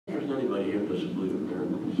anybody here doesn't believe in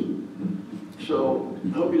miracles. So I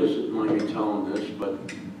hope he doesn't mind me telling this, but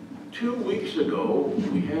 2 weeks ago,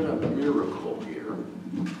 we had a miracle here.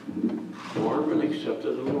 Marvin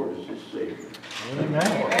accepted the Lord as his Savior. Amen.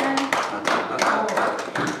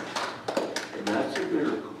 And that's a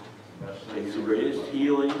miracle. It's the greatest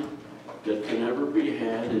healing that can ever be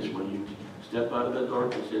had is when you step out of the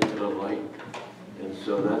darkness into the light. And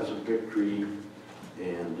so that's a victory.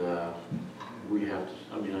 And we have to,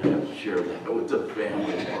 I have to share that with the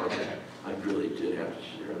family of Marvin. I really did have to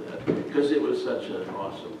share that because it was such an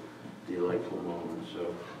awesome, delightful moment.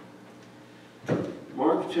 So,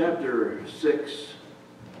 Mark chapter 6,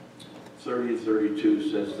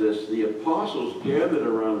 30-32 says this: the apostles gathered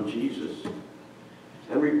around Jesus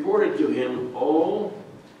and reported to him all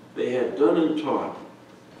they had done and taught.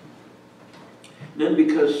 Then,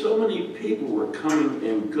 because so many people were coming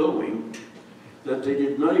and going that they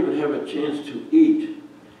did not even have a chance to eat,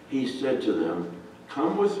 he said to them,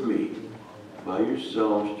 "Come with me by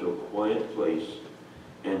yourselves to a quiet place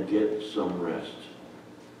and get some rest."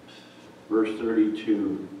 Verse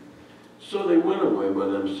 32, so they went away by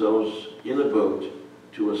themselves in a boat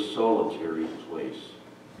to a solitary place.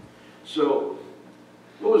 So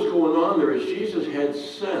what was going on there is Jesus had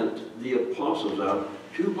sent the apostles out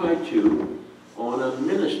 2 by 2 on a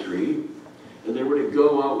ministry, and they were to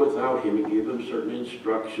go out without him. He gave them certain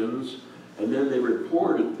instructions, and then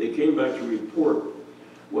they came back to report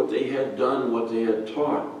what they had done, what they had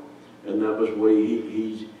taught. And that was what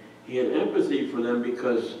he had empathy for them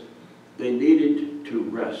because they needed to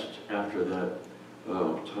rest after that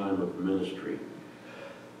time of ministry.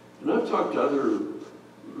 And I've talked to other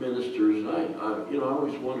ministers, and I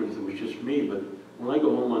always wondered if it was just me, but when I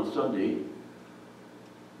go home on Sunday,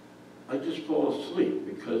 I just fall asleep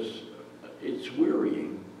because it's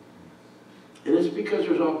wearying. And it's because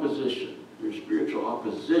there's opposition. There's spiritual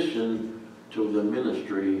opposition to the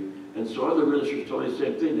ministry. And so other ministers tell me the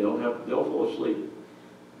same thing. They'll fall asleep.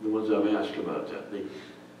 The ones I've asked about that.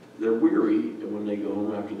 They're weary and when they go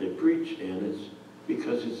home after they preach, and it's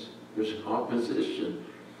because there's opposition.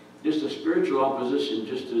 Just a spiritual opposition,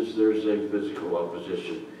 just as there's a physical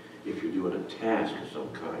opposition if you're doing a task of some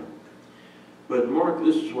kind. But Mark,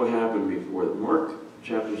 this is what happened before that. Mark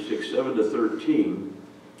chapter 6, 7-13,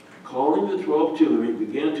 calling the 12 to him, he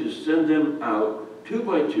began to send them out 2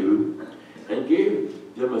 by 2 and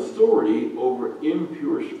gave them authority over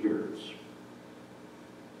impure spirits.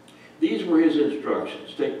 These were his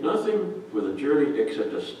instructions. Take nothing for the journey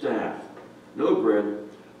except a staff, no bread,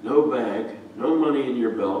 no bag, no money in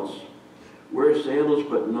your belts. Wear sandals,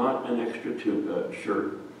 but not an extra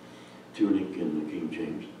shirt, tunic in the King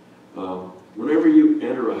James. Whenever you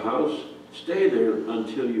enter a house, stay there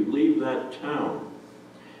until you leave that town.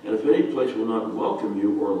 And if any place will not welcome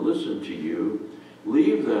you or listen to you,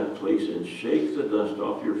 leave that place and shake the dust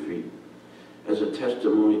off your feet as a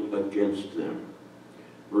testimony against them.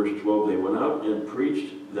 Verse 12, they went out and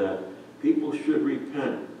preached that people should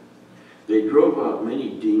repent. They drove out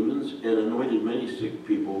many demons and anointed many sick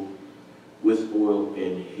people with oil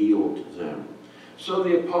and healed them. So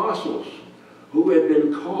the apostles who had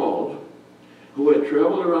been called, who had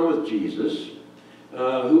traveled around with Jesus,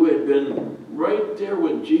 who had been right there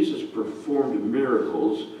when Jesus performed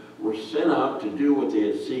miracles, were sent out to do what they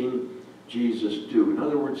had seen Jesus do. In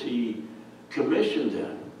other words, he commissioned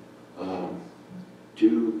them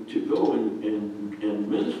to go and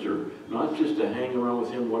minister, not just to hang around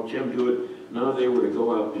with him, watch him do it. No, they were to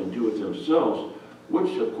go out and do it themselves,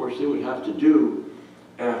 which of course they would have to do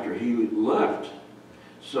after he left.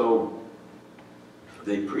 So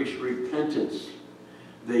they preached repentance.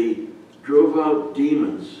 They drove out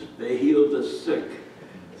demons. They healed the sick.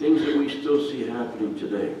 Things that we still see happening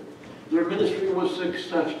today. Their ministry was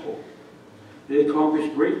successful. They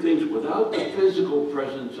accomplished great things without the physical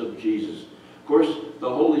presence of Jesus. Of course, the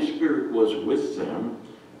Holy Spirit was with them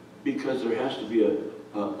because there has to be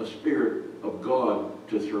a Spirit of God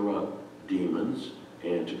to throw out demons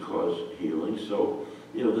and to cause healing. So,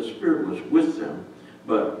 the Spirit was with them,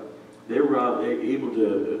 but they were able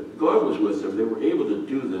to, God was with them. They were able to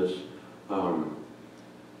do this.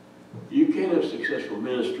 You can't have successful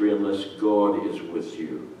ministry unless God is with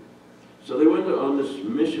you. So they went on this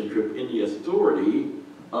mission trip in the authority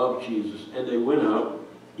of Jesus, and they went out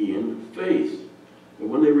in faith. And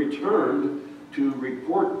when they returned to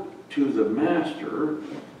report to the Master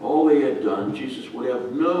all they had done, Jesus would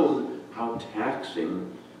have known how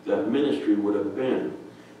taxing that ministry would have been.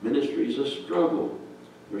 Ministry is a struggle.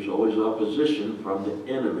 There's always opposition from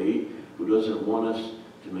the enemy who doesn't want us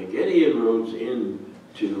to make any inroads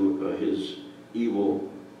into his evil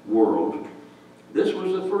world. This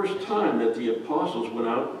was the first time that the apostles went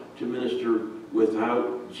out to minister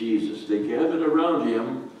without Jesus. They gathered around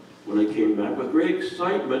him when they came back with great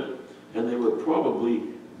excitement, and they were probably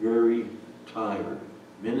very tired.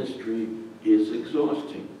 Ministry is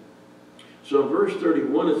exhausting. So in verse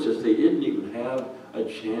 31 it says they didn't even have a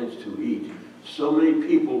chance to eat. So many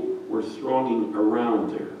people were thronging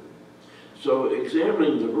around there. So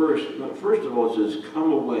examining the verse, first of all it says,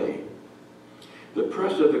 come away. The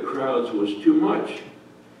press of the crowds was too much.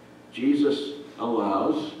 Jesus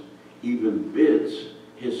allows, even bids,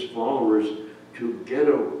 his followers to get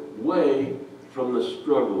away from the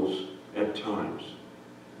struggles at times.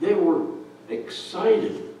 They were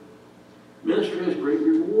excited. Ministry has great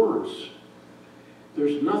rewards.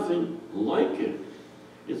 There's nothing like it.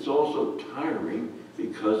 It's also tiring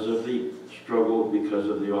because of the struggle, because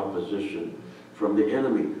of the opposition from the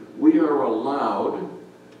enemy. We are allowed,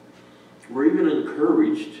 we're even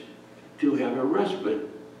encouraged to have a respite,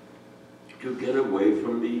 to get away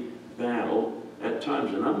from the battle at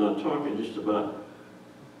times. And I'm not talking just about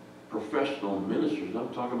professional ministers.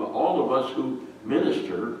 I'm talking about all of us who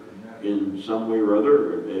minister in some way or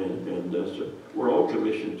other, and so we're all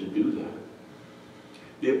commissioned to do that.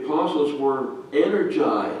 The apostles were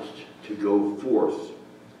energized to go forth,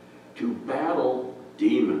 to battle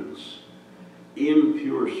demons,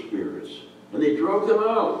 impure spirits, and they drove them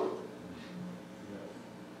out.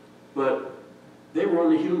 But they were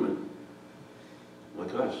only human,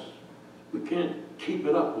 like us. We can't keep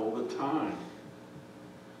it up all the time.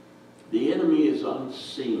 The enemy is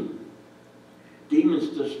unseen.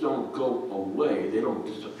 Demons just don't go away. They don't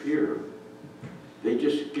disappear. They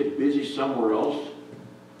just get busy somewhere else,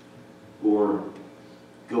 or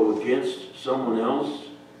go against someone else,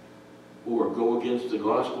 or go against the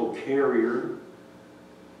gospel carrier,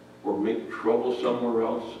 or make trouble somewhere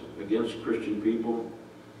else against Christian people.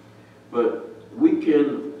 But we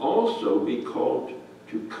can also be called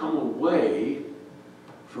to come away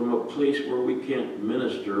from a place where we can't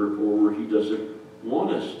minister, or where he doesn't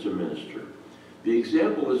want us to minister. The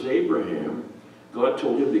example is Abraham. God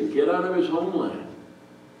told him to get out of his homeland.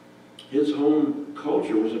 His home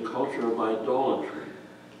culture was a culture of idolatry.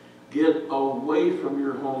 Get away from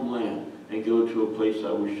your homeland and go to a place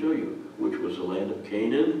I will show you, which was the land of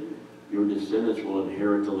Canaan. Your descendants will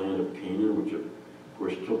inherit the land of Canaan, which of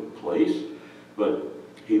course took place. But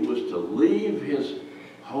he was to leave his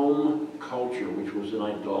home culture, which was an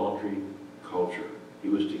idolatry culture. He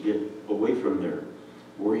was to get away from there.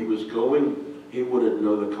 Where he was going, he wouldn't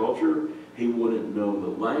know the culture, he wouldn't know the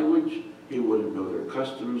language, he wouldn't know their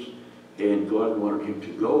customs, and God wanted him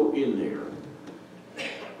to go in there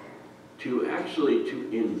to actually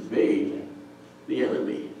invade the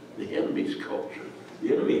enemy's culture.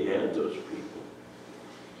 The enemy had those people.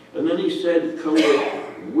 And then he said, come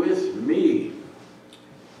with me.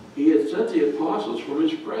 He had sent the apostles from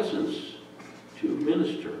his presence to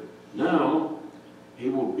minister. Now, he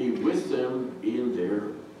will be with them in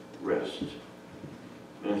their rest.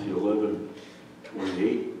 Matthew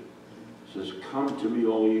 11:28 says, come to me,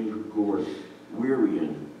 all you who are weary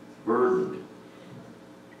and burdened,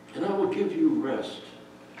 and I will give you rest.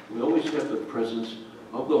 We always have the presence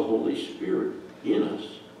of the Holy Spirit in us.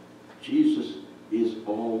 Jesus is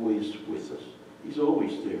always with us. He's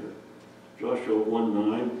always there. Joshua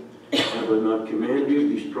 1:9, have I not commanded you,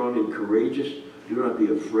 be strong and courageous, do not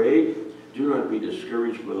be afraid, do not be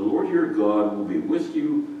discouraged, for the Lord your God will be with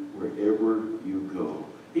you wherever you go.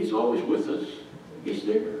 He's always with us. He's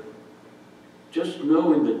there. Just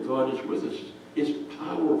knowing that God is with us is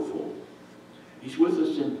powerful. He's with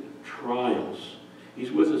us in trials. He's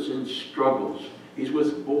with us in struggles. He's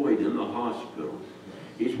with Boyd in the hospital.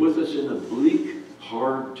 He's with us in the bleak,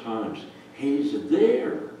 hard times. He's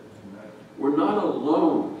there. We're not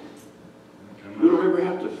alone. We don't ever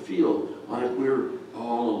have to feel like we're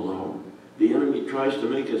all alone. The enemy tries to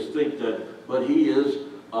make us think that, but he is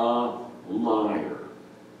a liar.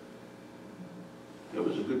 That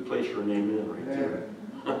was a good place for an amen right there.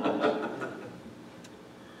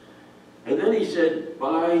 And then he said,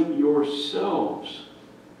 by yourselves.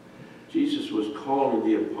 Jesus was calling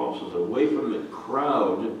the apostles away from the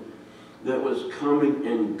crowd that was coming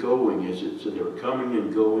and going. As it said, they were coming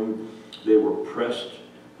and going. They were pressed.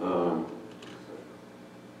 There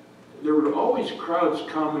were always crowds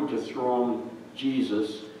coming to throng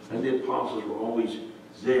Jesus, and the apostles were always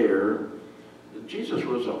there. Jesus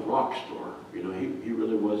was a rock star. You know, he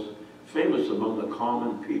really was famous among the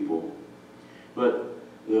common people. But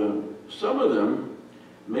some of them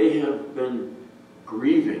may have been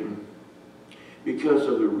grieving because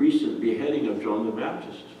of the recent beheading of John the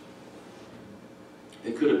Baptist.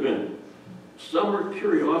 It could have been. Some were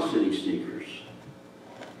curiosity seekers.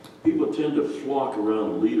 People tend to flock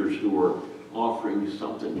around leaders who are offering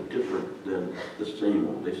something different than the same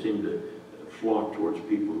one. They seem to flock towards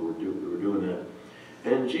people who are doing that.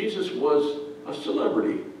 And Jesus was a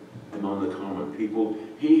celebrity among the common people.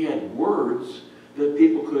 He had words that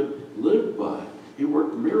people could live by. He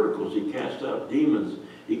worked miracles. He cast out demons.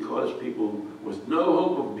 He caused people with no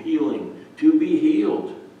hope of healing to be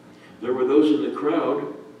healed. There were those in the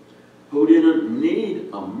crowd who didn't need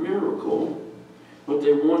a miracle, but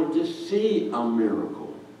they wanted to see a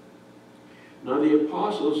miracle. Now the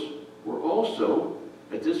apostles were also,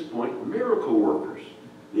 at this point, miracle workers.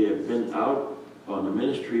 They had been out on the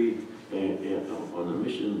ministry and on the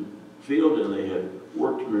mission field, and they had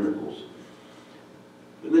worked miracles.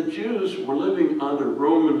 And the Jews were living under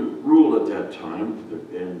Roman rule at that time,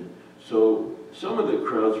 and so some of the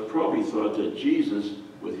crowds probably thought that Jesus,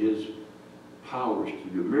 with his powers to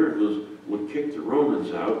do miracles, would kick the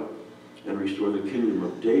Romans out and restore the kingdom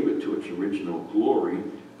of David to its original glory.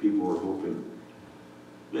 People were hoping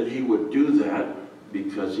that he would do that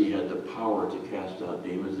because he had the power to cast out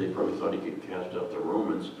demons. They probably thought he could cast out the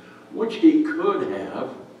Romans, which he could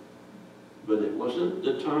have, but it wasn't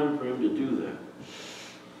the time for him to do that.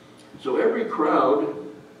 So every crowd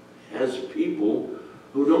has people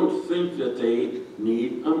who don't think that they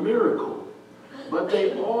need a miracle, but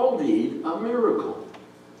they all need a miracle.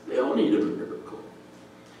 They all need a miracle.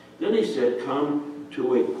 Then he said, come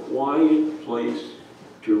to a quiet place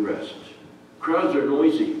to rest. Crowds are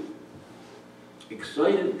noisy.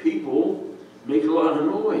 Excited people make a lot of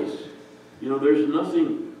noise. You know, there's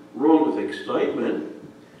nothing wrong with excitement,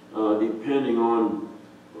 depending on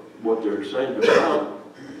what they're excited about.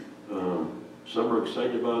 Some are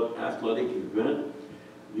excited about athletic event.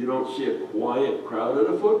 You don't see a quiet crowd at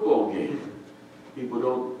a football game.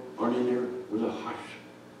 People aren't in there with a hush,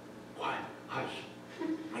 quiet, hush,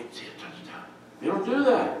 might see a touchdown. They don't do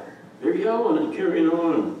that. They're yelling and carrying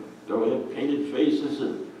on, and they'll have painted faces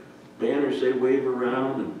and banners they wave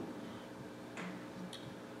around and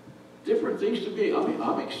different things to be. I mean,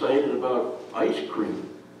 I'm excited about ice cream.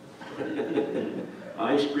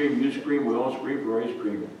 Ice cream, you scream, we all scream for ice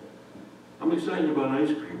cream. I'm excited about ice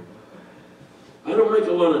cream. I don't make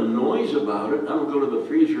a lot of noise about it. I don't go to the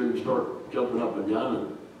freezer and start jumping up and down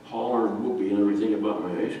and hollering and whooping and everything about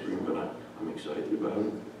my ice cream, but I'm excited about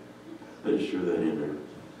it. I just threw that in there.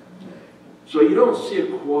 So you don't see a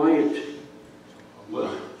quiet,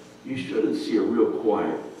 well, you shouldn't see a real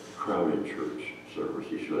quiet crowd in church service.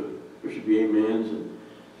 You should. There should be amens and,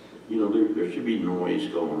 you know, there should be noise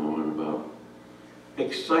going on about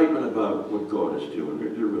excitement about what God is doing.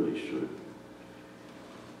 There really should.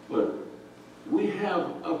 But we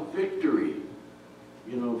have a victory.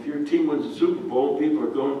 You know, if your team wins the Super Bowl, people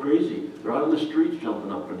are going crazy. They're out in the streets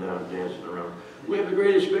jumping up and down, dancing around. We have the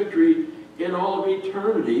greatest victory in all of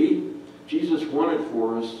eternity. Jesus won it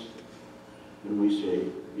for us. And we say,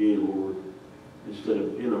 yea, Lord, instead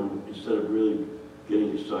of really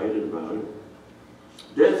getting excited about it.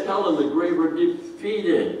 Death, hell, and the grave are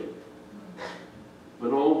defeated.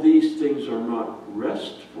 But all these things are not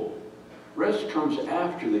restful. Rest comes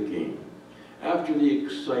after the game, after the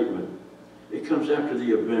excitement. It comes after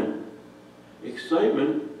the event.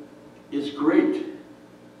 Excitement is great,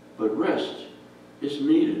 but rest is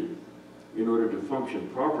needed. In order to function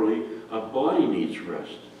properly, a body needs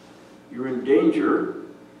rest. You're in danger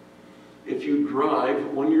if you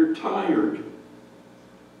drive when you're tired.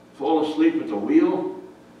 Fall asleep at the wheel.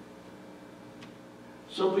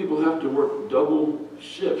 Some people have to work double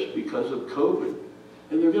shifts because of COVID,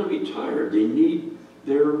 and they're going to be tired. They need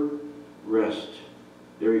their rest.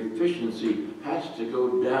 Their efficiency has to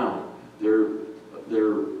go down.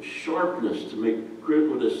 Their sharpness to make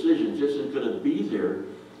critical decisions isn't going to be there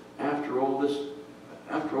after all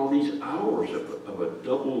these hours of a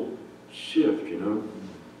double shift, you know.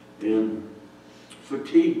 And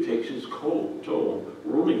fatigue takes its toll.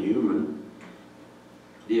 We're only human.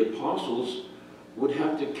 The apostles would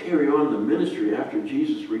have to carry on the ministry after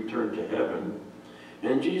Jesus returned to heaven.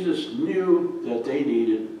 And Jesus knew that they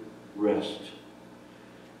needed rest.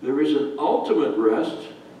 There is an ultimate rest,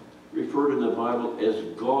 referred in the Bible as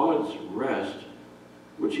God's rest,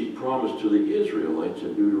 which he promised to the Israelites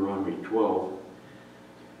in Deuteronomy 12,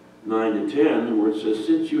 9 to 10, where it says,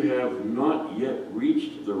 since you have not yet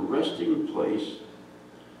reached the resting place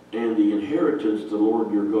and the inheritance the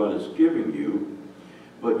Lord your God is giving you,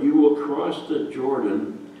 but you will cross the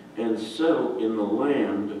Jordan and settle in the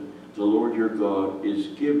land the Lord your God is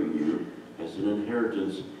giving you as an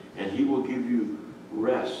inheritance, and he will give you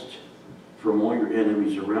rest from all your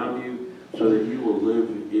enemies around you so that you will live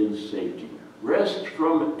in safety. Rest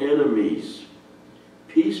from enemies.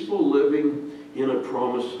 Peaceful living in a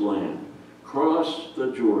promised land, cross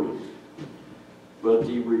the Jordan. But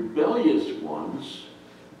the rebellious ones,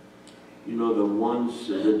 you know,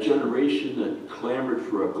 the generation that clamored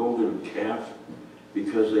for a golden calf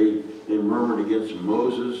because they murmured against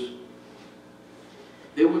Moses,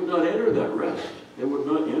 they would not enter that rest. They would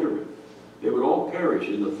not enter it. They would all perish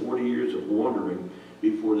in the 40 years of wandering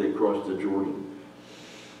before they crossed the Jordan.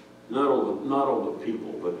 Not all the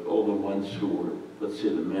people, but all the ones who were, let's say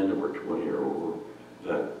the men that were 20 or over,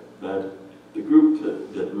 that the group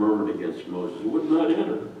that murmured against Moses would not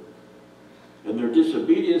enter. And their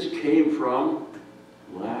disobedience came from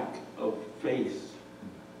lack of faith.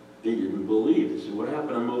 They didn't believe. They said, what happened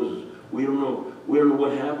to Moses? We don't know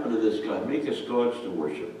what happened to this guy. Make us gods to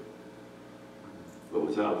worship. But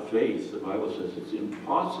without faith, the Bible says it's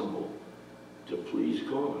impossible to please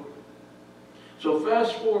God. So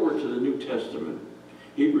fast forward to the New Testament,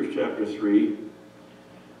 Hebrews chapter 3,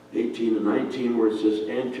 18 and 19, where it says,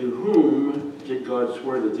 and to whom did God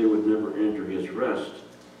swear that they would never enter his rest,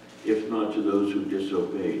 if not to those who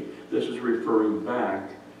disobeyed? This is referring back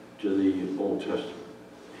to the Old Testament.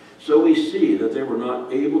 So we see that they were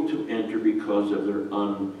not able to enter because of their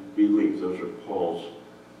unbelief. Those are Paul's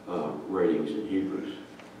writings in Hebrews.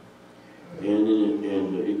 And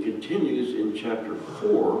it continues in chapter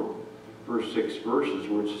 4, verse 6 verses,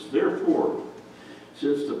 where it says, therefore,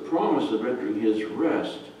 since the promise of entering his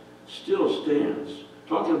rest still stands,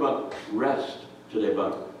 talking about rest today,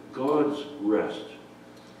 about God's rest,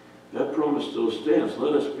 that promise still stands.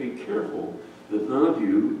 Let us be careful that none of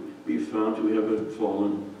you be found to have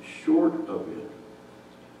fallen short of it.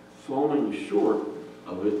 Falling short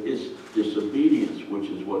of it is disobedience, which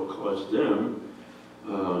is what caused them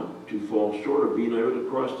to fall short of being able to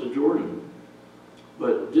cross the Jordan.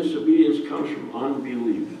 But disobedience comes from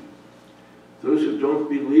unbelief. Those who don't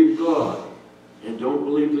believe God and don't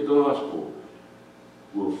believe the gospel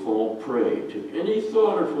will fall prey to any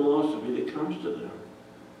thought or philosophy that comes to them.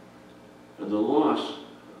 And the loss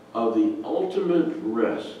of the ultimate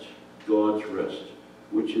rest, God's rest,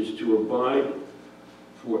 which is to abide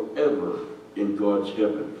forever in God's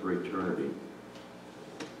heaven for eternity.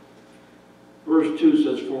 Verse 2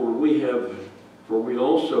 says, For we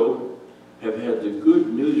also have had the good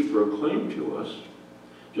news proclaimed to us,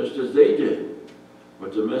 just as they did.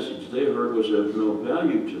 But the message they heard was of no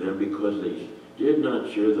value to them because they did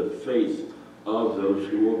not share the faith of those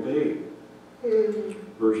who obeyed.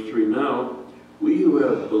 Verse 3, now, we who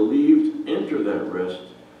have believed enter that rest,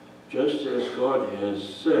 just as God has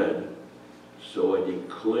said, so I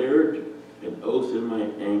declared an oath in my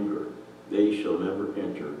anger, they shall never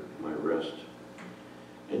enter my rest.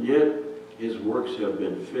 And yet, his works have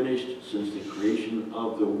been finished since the creation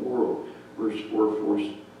of the world. Verse 4, for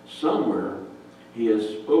somewhere he has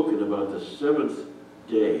spoken about the seventh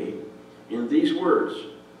day in these words,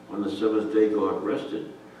 on the seventh day God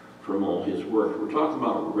rested from all his work. We're talking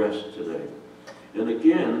about rest today. And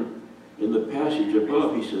again, in the passage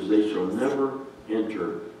above, he says, they shall never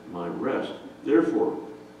enter my rest. Therefore,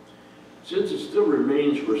 since it still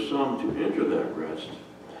remains for some to enter that rest,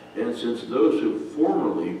 and since those who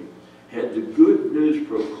formerly had the good news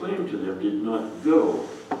proclaimed to them did not go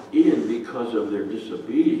in because of their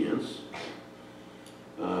disobedience,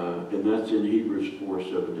 and that's in Hebrews 4,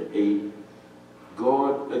 7 to 8,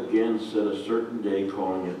 God again set a certain day,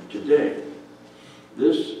 calling it today.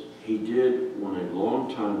 This he did when a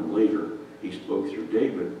long time later he spoke through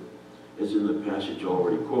David, as in the passage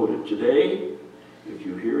already quoted. Today, if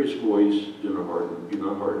you hear his voice, do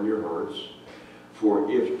not harden your hearts. For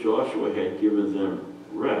if Joshua had given them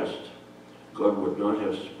rest, God would not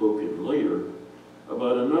have spoken later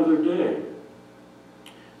about another day.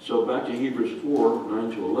 So back to Hebrews 4,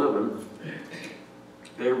 9 to 11,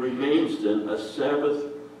 there remains then a Sabbath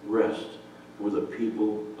rest for the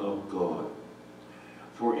people of God.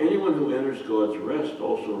 For anyone who enters God's rest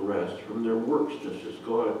also rests from their works, just as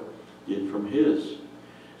God did from his.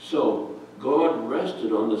 So God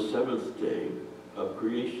rested on the seventh day of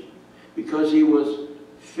creation because he was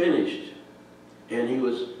finished and he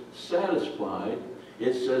was satisfied.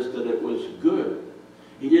 It says that it was good.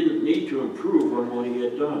 He didn't need to improve on what he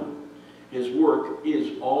had done. His work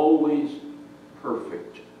is always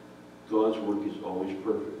perfect. God's work is always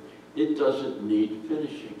perfect. It doesn't need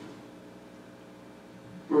finishing.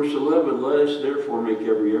 Verse 11, let us therefore make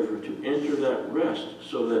every effort to enter that rest,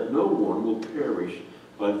 so that no one will perish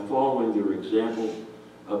by following their example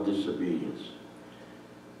of disobedience.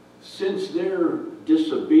 Since their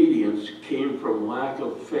disobedience came from lack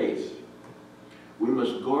of faith, we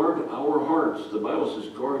must guard our hearts. The Bible says,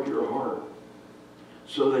 guard your heart,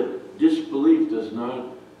 so that disbelief does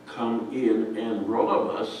not come in and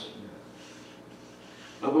rob us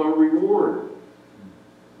of our reward.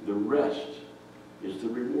 The rest is the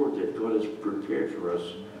reward that God has prepared for us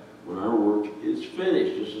when our work is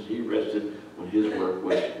finished, just as he rested when his work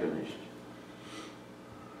was finished.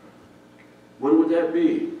 When would that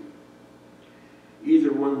be?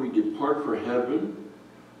 Either when we depart for heaven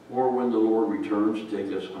or when the Lord returns to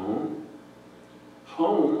take us home.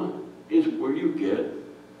 Home is where you get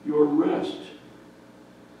your rest.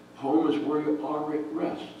 Home is where you are at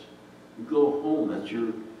rest. You go home, that's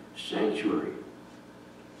your sanctuary.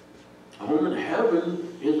 Home in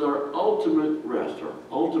heaven is our ultimate rest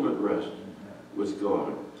with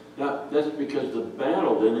God. Now, that's because the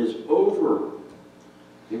battle then is over.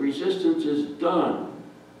 The resistance is done.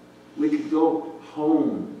 We could go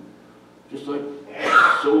home, just like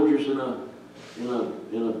soldiers in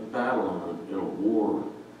a battle, in a war.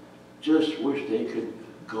 Just wish they could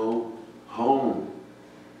go home.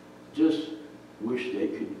 Just wish they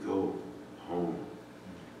could go home.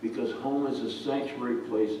 Because home is a sanctuary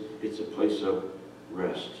place. It's a place of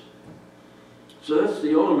rest. So that's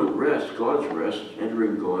the ultimate rest, God's rest,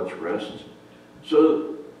 entering God's rest.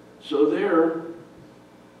 So there are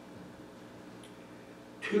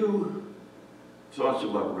two thoughts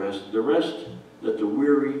about rest. The rest that the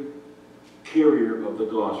weary carrier of the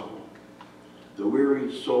gospel, the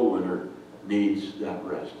weary soul winner, needs that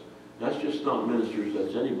rest. That's just not ministers.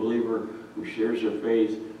 That's any believer who shares their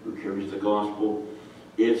faith, who carries the gospel.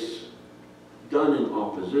 It's done in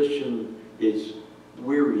opposition. It's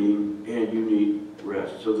wearying, and you need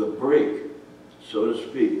rest. So the break, so to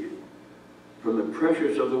speak, from the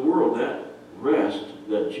pressures of the world, that rest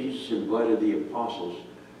that Jesus invited the apostles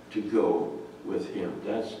to go with him.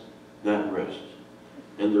 That's that rest.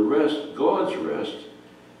 And the rest, God's rest,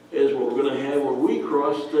 is what we're going to have when we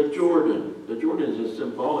cross the Jordan. The Jordan is a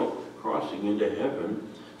symbolic crossing into heaven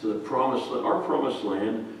to the promised land. Our promised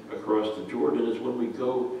land across the Jordan is when we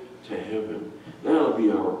go to heaven. That'll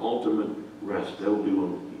be our ultimate rest. That'll be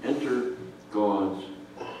when we enter God's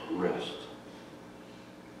rest.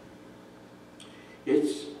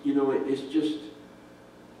 It's just,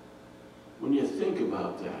 when you think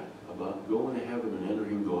about that, about going to heaven and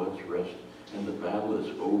entering God's rest, and the battle is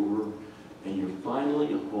over, and you're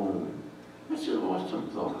finally home. That's an awesome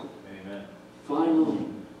thought. Amen. Finally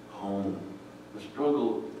home. The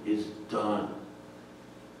struggle is done.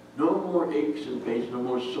 No more aches and pains, no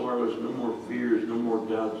more sorrows, no more fears, no more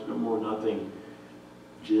doubts, no more nothing.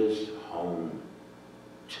 Just home.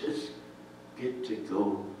 Just get to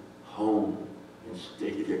go home and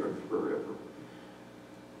stay there forever.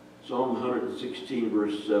 Psalm 116,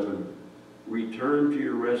 verse 7. Return to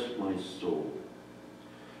your rest, my soul,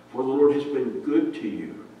 for the Lord has been good to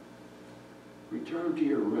you. Return to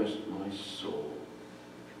your rest, my soul.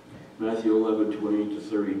 Matthew 11, 28 to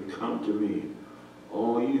 30. Come to me,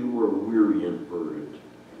 all you who are weary and burdened,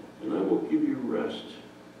 and I will give you rest.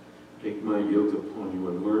 Take my yoke upon you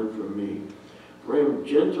and learn from me, for I am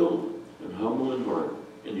gentle and humble in heart,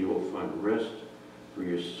 and you will find rest for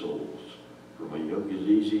your souls. For my yoke is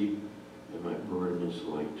easy and my burden is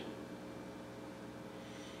light.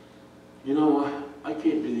 You know, I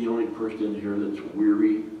can't be the only person in here that's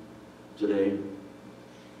weary today.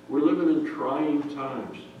 We're living in trying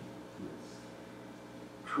times.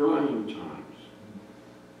 Trying times.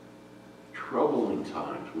 Troubling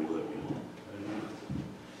times we live in.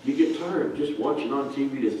 You get tired just watching on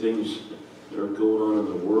TV the things that are going on in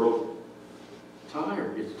the world.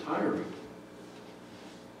 Tired. It's tiring.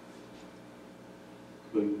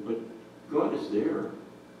 But God is there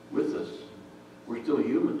with us. We're still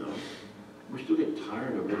human, though. We still get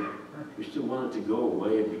tired of it. We still want it to go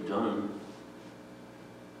away and be done.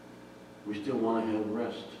 We still want to have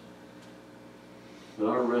rest. But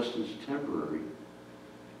our rest is temporary.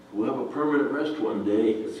 We'll have a permanent rest one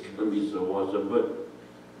day. It's going to be so awesome. But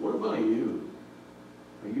what about you?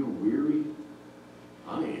 Are you weary?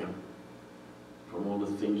 I am. From all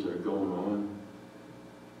the things that are going on.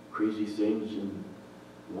 Crazy things in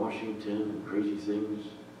Washington and crazy things.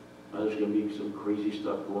 There's going to be some crazy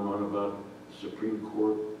stuff going on about the Supreme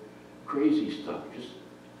Court. Crazy stuff. Just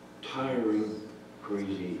tiring,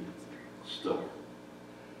 crazy stuff.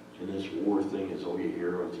 And this war thing is all you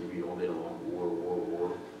hear on TV all day long. War, war,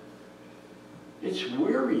 war. It's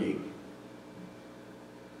wearying.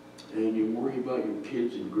 And you worry about your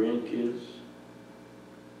kids and grandkids.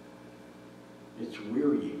 It's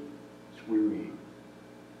wearying. It's wearying.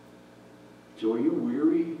 So are you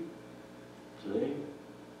weary today?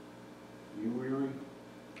 Are you weary?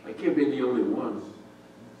 I can't be the only one.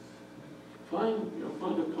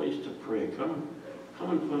 Find a place to pray. Come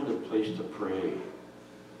and find a place to pray.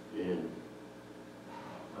 And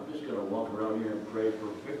I'm just going to walk around here and pray for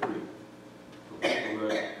victory. for people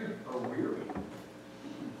that are weary.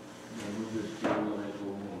 We just